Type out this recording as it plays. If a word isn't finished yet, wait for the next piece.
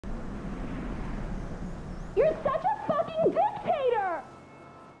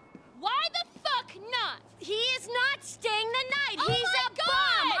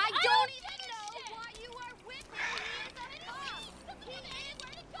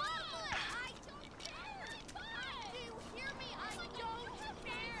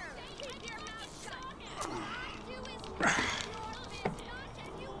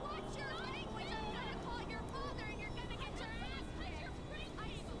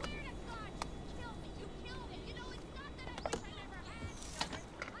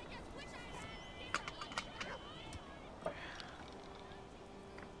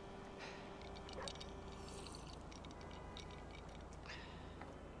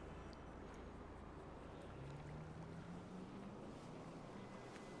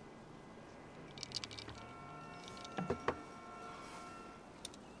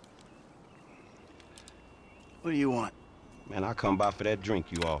What do you want? Man, I come by for that drink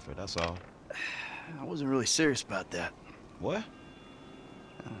you offered, that's all. I wasn't really serious about that. What?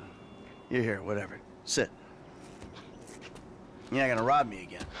 You're here, whatever. Sit. You're not gonna rob me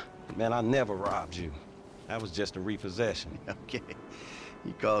again. Man, I never robbed you. That was just a repossession. Okay.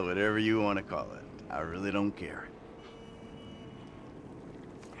 You call it whatever you want to call it. I really don't care.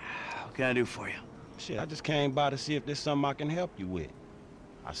 What can I do for you? Shit, I just came by to see if there's something I can help you with.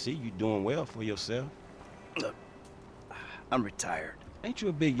 I see you doing well for yourself. Look, I'm retired. Ain't you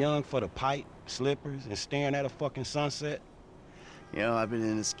a bit young for the pipe, slippers, and staring at a fucking sunset? You know, I've been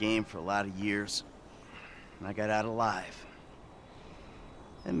in this game for a lot of years, and I got out alive.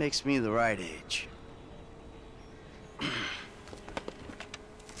 That makes me the right age.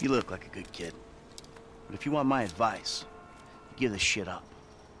 You look like a good kid. But if you want my advice, you give this shit up.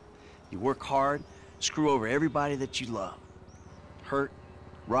 You work hard, screw over everybody that you love. Hurt,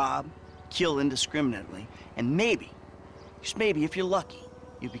 rob, kill indiscriminately, and maybe, just maybe if you're lucky,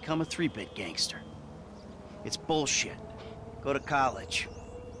 you become a 3-bit gangster. It's bullshit. Go to college.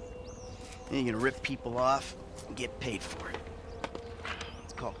 Then you're gonna rip people off and get paid for it.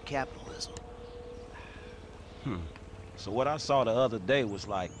 It's called capitalism. So what I saw the other day was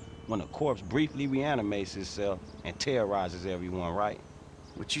like when a corpse briefly reanimates itself and terrorizes everyone, right?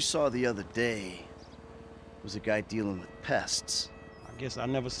 What you saw the other day was a guy dealing with pests. I guess I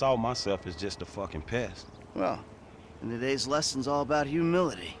never saw myself as just a fucking pest. Well, and today's lesson's all about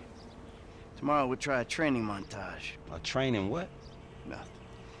humility. Tomorrow we'll try a training montage. A training what? Nothing.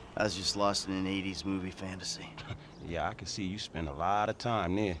 I was just lost in an 80s movie fantasy. Yeah, I can see you spend a lot of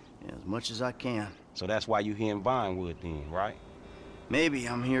time there. Yeah, as much as I can. So that's why you here in Vinewood then, right? Maybe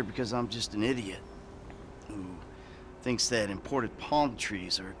I'm here because I'm just an idiot who thinks that imported palm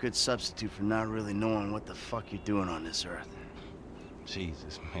trees are a good substitute for not really knowing what the fuck you're doing on this earth.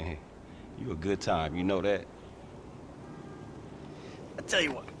 Jesus, man. You a good time, you know that. I tell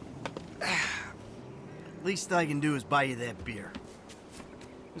you what. Least I can do is buy you that beer.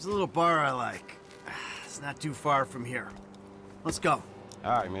 There's a little bar I like. It's not too far from here. Let's go.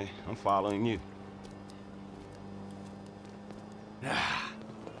 All right, man. I'm following you.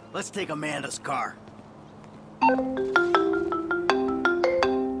 Let's take Amanda's car.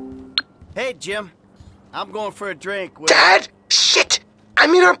 Hey, Jim. I'm going for a drink with... Dad! Shit!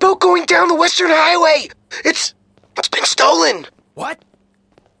 I'm in our boat going down the Western Highway! It's been stolen! What?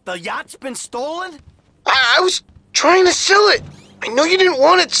 The yacht's been stolen? I was trying to sell it. I know you didn't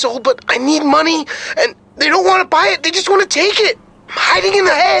want it sold, but I need money, and they don't want to buy it. They just want to take it. I'm hiding in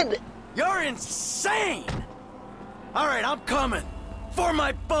the head. You're insane! All right, I'm coming. For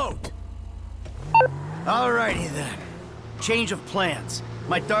my boat. Alrighty then. Change of plans.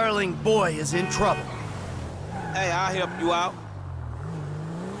 My darling boy is in trouble. Hey, I'll help you out.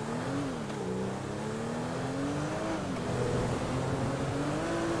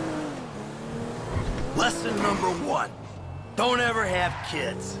 Lesson number 1. Don't ever have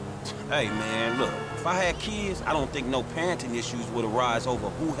kids. Hey, man, look. If I had kids, I don't think no parenting issues would arise over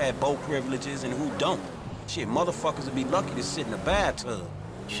who had boat privileges and who don't. Shit, motherfuckers would be lucky to sit in a bathtub.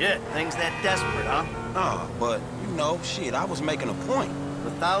 Shit, things that desperate, huh? Nah, but, you know, shit, I was making a point.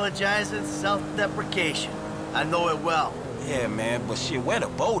 Pathologizing self-deprecation. I know it well. Yeah, man, but shit, where the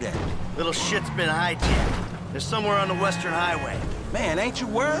boat at? Little shit's been hijacked. They're somewhere on the Western Highway. Man, ain't you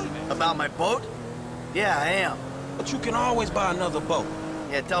worried? About my boat? Yeah, I am. But you can always buy another boat.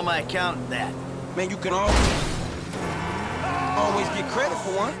 Yeah, tell my accountant that. Man, you can always get credit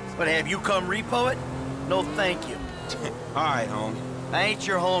for one. But have you come repo it? No, thank you. All right, homie. I ain't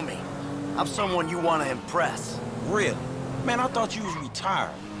your homie. I'm someone you want to impress. Really? Man, I thought you was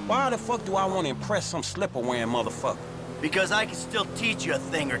retired. Why the fuck do I want to impress some slipper-wearing motherfucker? Because I can still teach you a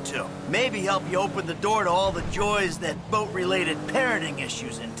thing or two. Maybe help you open the door to all the joys that boat-related parenting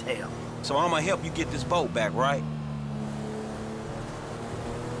issues entail. So I'm gonna help you get this boat back, right?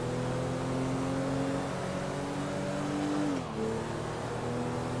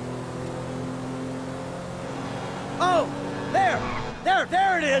 Oh!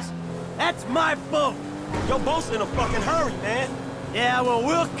 There it is! That's my boat! Your boat's in a fucking hurry, man. Yeah, well,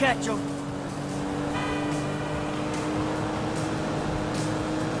 we'll catch him.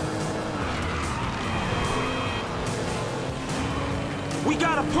 We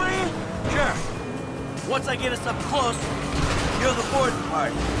got a plan? Sure. Once I get us up close, you're the boarding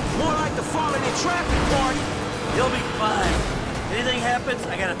party. More like the falling in traffic party. You'll be fine. Anything happens,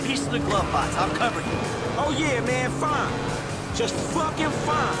 I got a piece of the glove box. I'll cover you. Oh yeah, man, fine. Just fucking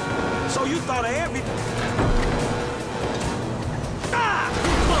fine. So you thought of everything. Ah!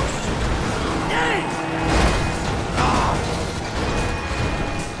 Too close! Dang!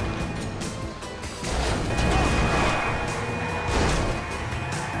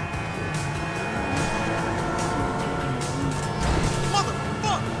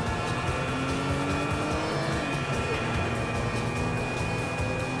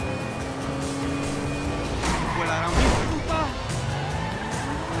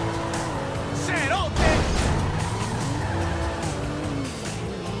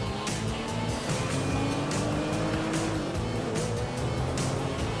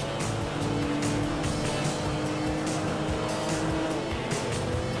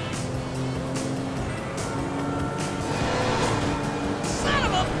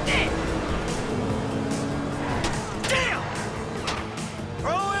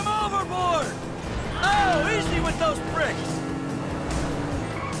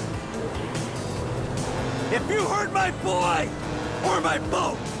 If you hurt my boy, or my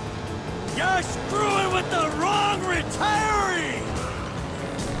boat, you're screwing with the wrong retiree!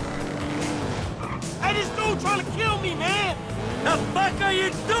 Hey, this dude trying to kill me, man! The fuck are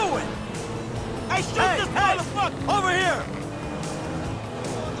you doing? Hey, shoot this motherfucker! Over here!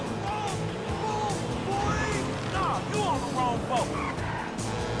 Nah, you on the wrong boat.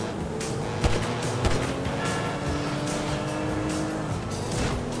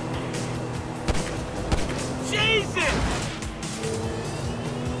 Jesus!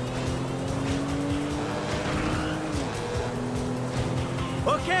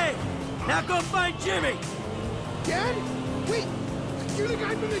 Okay, now go find Jimmy! Dad? Wait! You're the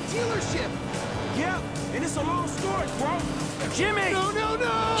guy from the dealership! Yeah, and it's a long story, bro. Jimmy! No, no,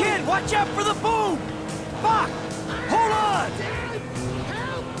 no! Kid, watch out for the boom! Fuck! Hold on! Dad!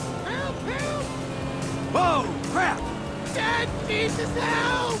 Help! Help! Help! Whoa, crap! Dad! Jesus,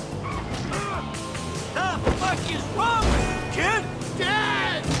 help! The fuck is wrong with you, kid?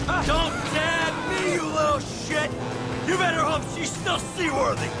 Dad! Don't dad me, you little shit! You better hope she's still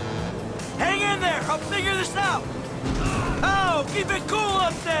seaworthy! Hang in there, I'll figure this out! Oh, keep it cool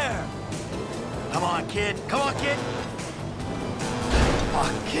up there! Come on, kid. Come on, kid.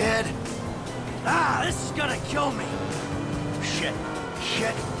 Fuck, kid. Ah, this is gonna kill me. Shit.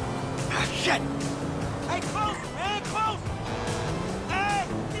 Shit. Ah, shit. Hey, closer, man, closer! Hey,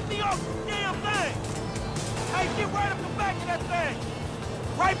 get me off this damn thing! Hey, get right up the back of that thing!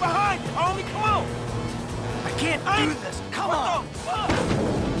 Right behind you, homie, come on! I can't do this. Come on. What the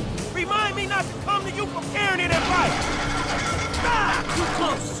fuck? Remind me not to come to you for carrying it at right! Ah, too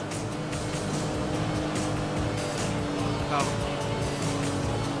close.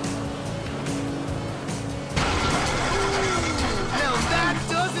 Now that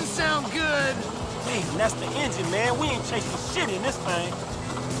doesn't sound good! Man, that's the engine, man. We ain't chasing shit in this thing.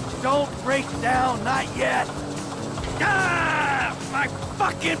 Don't break down, not yet. Ah, my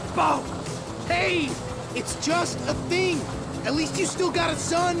fucking boat. Hey! It's just a thing! At least you still got a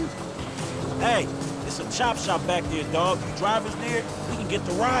son! Hey, it's a chop shop back there, dog. You drivers there, we can get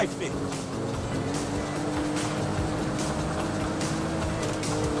the ride fixed.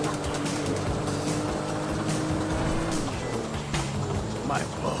 My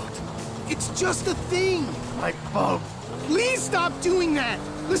boat. It's just a thing! My boat. Please stop doing that!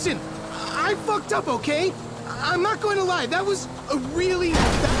 Listen, I fucked up, okay? I'm not going to lie, that was a really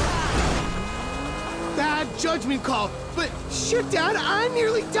bad judgment call. But shit, Dad, I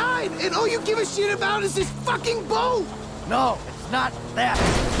nearly died, and all you give a shit about is this fucking boat! No, it's not that.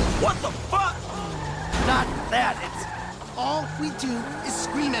 What the fuck? Not that. It's... All we do is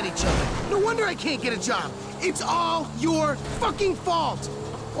scream at each other. No wonder I can't get a job. It's all your fucking fault.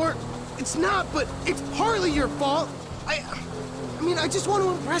 Or it's not, but it's partly your fault. I mean, I just want to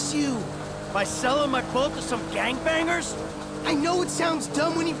impress you. By selling my boat to some gangbangers? I know it sounds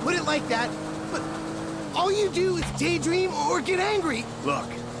dumb when you put it like that, but all you do is daydream or get angry. Look,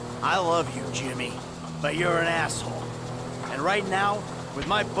 I love you, Jimmy, but you're an asshole. And right now, with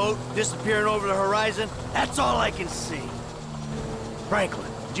my boat disappearing over the horizon, that's all I can see.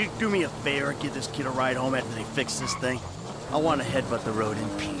 Franklin, would you do me a favor and give this kid a ride home after they fix this thing? I want to headbutt the road in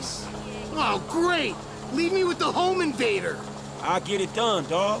peace. Oh, great! Leave me with the home invader. I'll get it done,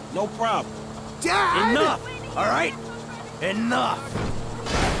 dog. No problem. Dad! Enough, all right? Enough.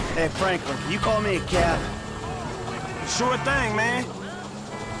 Hey, Franklin, can you call me a cab? Sure thing, man.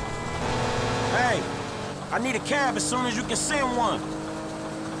 Hey, I need a cab as soon as you can send one.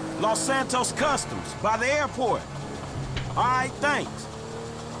 Los Santos Customs, by the airport. All right, thanks.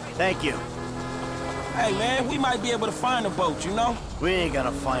 Thank you. Hey, man, we might be able to find a boat, you know? We ain't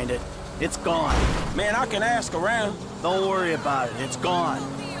gonna find it. It's gone. Man, I can ask around. Don't worry about it. It's gone.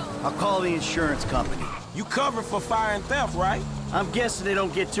 I'll call the insurance company. You covered for fire and theft, right? I'm guessing they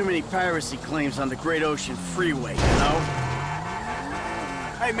don't get too many piracy claims on the Great Ocean Freeway, you know?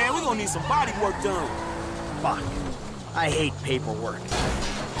 Hey, man, we're gonna need some body work done. Fuck. I hate paperwork.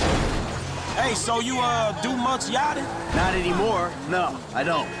 Hey, so you, do much yachting? Not anymore. No, I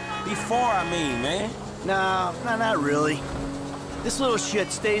don't. Before, I mean, man. No, not really. This little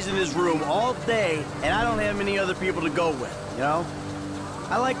shit stays in his room all day, and I don't have many other people to go with, you know?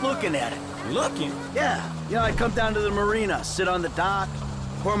 I like looking at it. Looking? Yeah, you know, I come down to the marina, sit on the dock,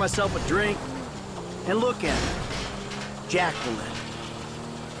 pour myself a drink, and look at it. Jacqueline.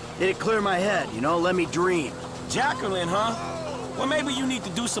 It'd clear my head, you know, let me dream. Jacqueline, huh? Well, maybe you need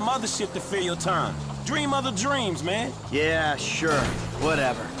to do some other shit to fill your time. Dream other dreams, man. Yeah, sure.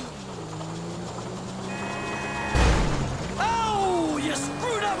 Whatever. Oh, you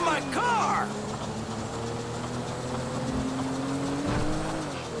screwed up my car!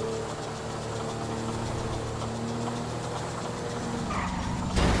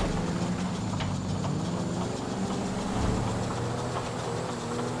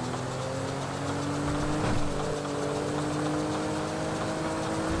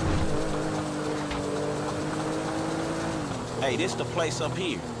 Hey, this the place up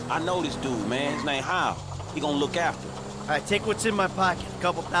here. I know this dude, man. His name Hal. He gonna look after it. All right, take what's in my pocket. A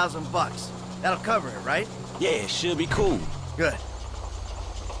couple $1,000. That'll cover it, right? Yeah, it should be cool. Good.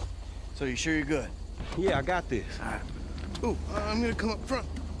 So you sure you're good? Yeah, I got this. All right. Ooh, I'm gonna come up front.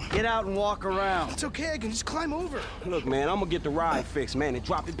 Get out and walk around. It's okay, I can just climb over. Look, man, I'm gonna get the ride fixed, man, and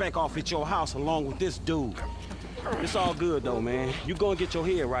drop it back off at your house along with this dude. It's all good, though, man. You go and get your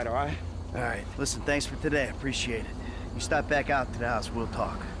head right, all right? All right. Listen, thanks for today. I appreciate it. You stop back out to the house, we'll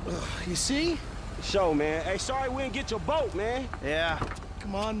talk. You see? Show, man. Hey, sorry we didn't get your boat, man. Yeah.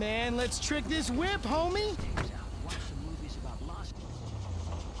 Come on, man, let's trick this whip, homie.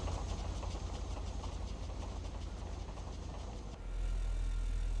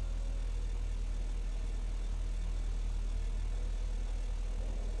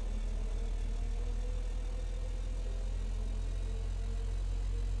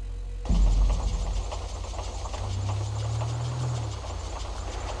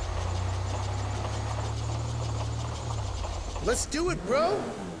 Let's do it, bro.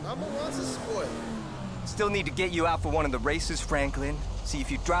 Mama wants a spoiler. Still need to get you out for one of the races, Franklin. See if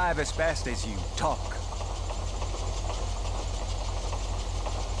you drive as fast as you talk.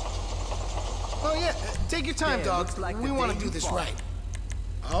 Oh, yeah. Take your time, Yeah, dog. looks like We the want to day do you this bought. right.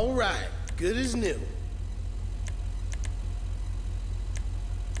 All right. Good as new.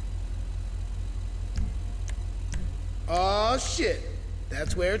 Oh, shit.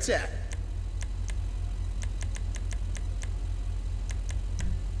 That's where it's at.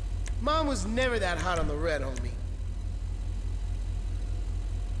 Mom was never that hot on the red, homie.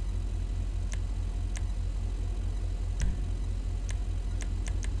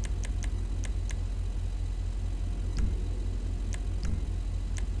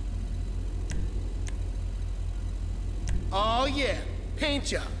 Oh, yeah. Paint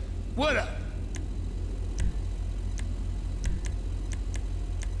job. What up?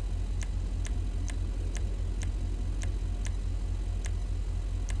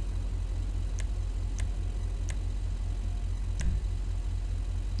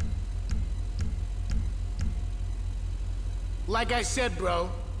 Like I said, bro,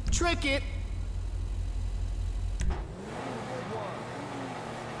 trick it.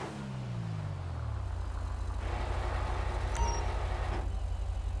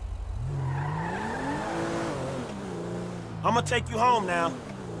 I'm gonna take you home now.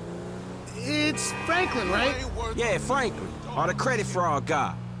 It's Franklin, right? Yeah, Franklin, or the credit fraud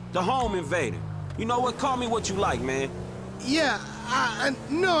guy, the home invader. You know what? Call me what you like, man. Yeah,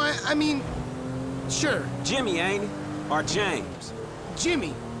 no, I mean, sure, Jimmy, ain't it? Or James?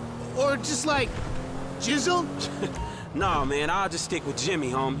 Jimmy. Or just like, Jizzle? Nah, man, I'll just stick with Jimmy,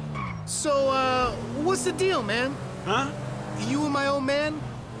 homie. So, what's the deal, man? Huh? You and my old man?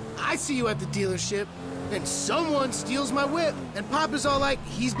 I see you at the dealership, and someone steals my whip, and Papa's all like,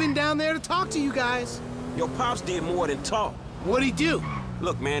 he's been down there to talk to you guys. Your pops did more than talk. What'd he do?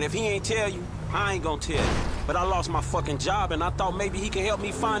 Look, man, if he ain't tell you, I ain't gonna tell you. But I lost my fucking job, and I thought maybe he could help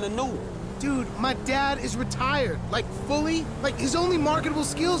me find a new one. Dude, my dad is retired, like fully. Like his only marketable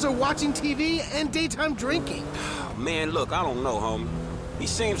skills are watching TV and daytime drinking. Man, look, I don't know, homie. He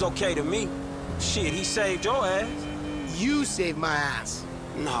seems okay to me. Shit, he saved your ass. You saved my ass.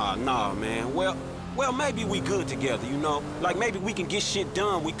 Nah, man. Well, maybe we good together, you know? Like, maybe we can get shit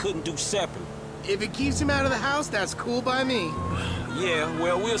done we couldn't do separate. If it keeps him out of the house, that's cool by me. Yeah,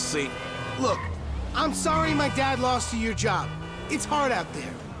 well, we'll see. Look, I'm sorry my dad lost you your job. It's hard out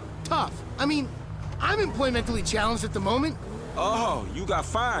there. Tough. I mean, I'm employmentally challenged at the moment. Oh, you got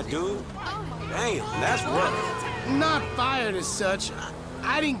fired, dude. Damn, that's rough. Not fired as such.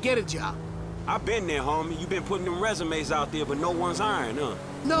 I didn't get a job. I've been there, homie. You been putting them resumes out there, but no one's hiring, huh?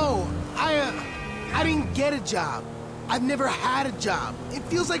 No, I didn't get a job. I've never had a job. It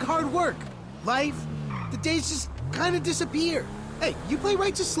feels like hard work. Life, the days just kind of disappear. Hey, you play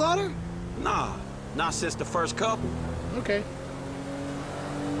Righteous Slaughter? Nah, not since the first couple. Okay.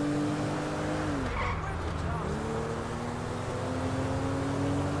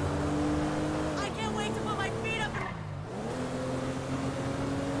 I can't wait to put my feet up.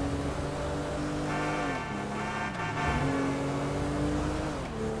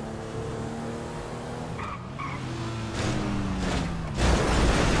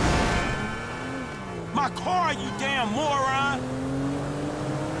 My car, you damn moron!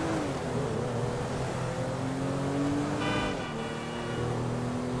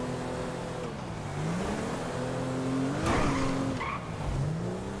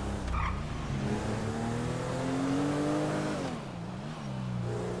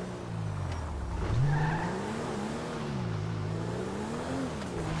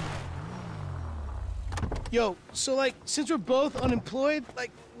 Yo, so like, since we're both unemployed,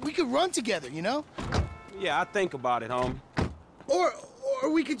 like, we could run together, you know? Yeah, I think about it, homie. Or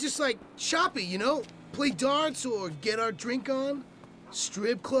we could just like shop it, you know? Play darts or get our drink on.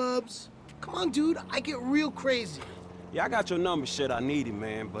 Strip clubs. Come on, dude, I get real crazy. Yeah, I got your number, shit. I need it,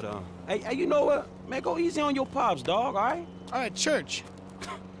 man. But, hey, you know what? Man, go easy on your pops, dog, all right? All right, church.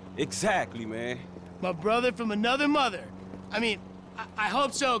 Exactly, man. My brother from another mother. I mean, I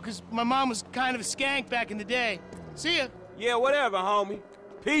hope so, because my mom was kind of a skank back in the day. See ya. Yeah, whatever, homie.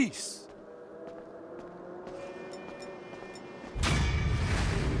 Peace.